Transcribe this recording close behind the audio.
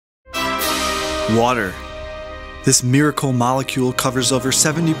Water. This miracle molecule covers over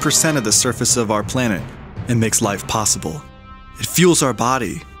 70% of the surface of our planet and makes life possible. It fuels our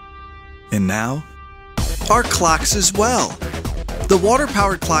body. And now, our clocks as well. The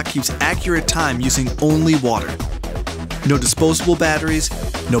water-powered clock keeps accurate time using only water. No disposable batteries,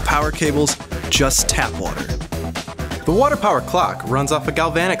 no power cables, just tap water. The water-powered clock runs off a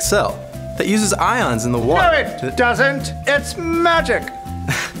galvanic cell that uses ions in the water. No, it doesn't. It's magic.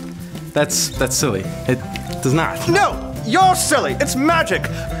 That's silly. It does not. No, you're silly. It's magic.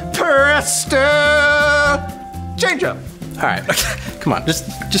 Presto! Change up. All right, come on,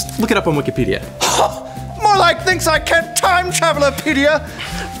 just look it up on Wikipedia. More like thinks I can't time travelopedia.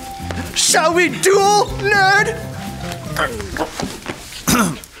 Shall we duel, nerd?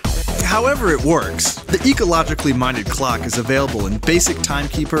 However it works, the ecologically minded clock is available in basic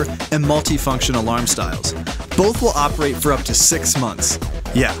timekeeper and multifunction alarm styles. Both will operate for up to 6 months.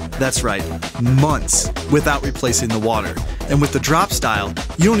 Yeah, that's right, months, without replacing the water. And with the drop style,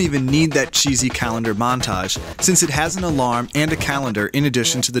 you don't even need that cheesy calendar montage, since it has an alarm and a calendar in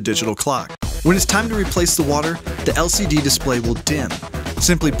addition to the digital clock. When it's time to replace the water, the LCD display will dim.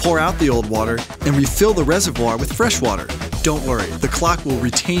 Simply pour out the old water and refill the reservoir with fresh water. Don't worry, the clock will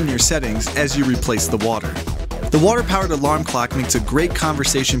retain your settings as you replace the water. The water-powered alarm clock makes a great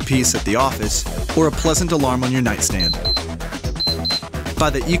conversation piece at the office or a pleasant alarm on your nightstand. Buy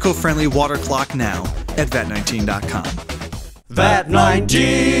the eco-friendly water clock now at vat19.com.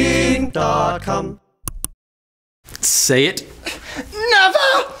 vat19.com. Say it.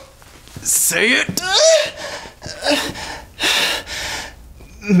 Never! Say it!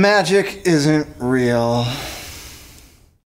 Magic isn't real.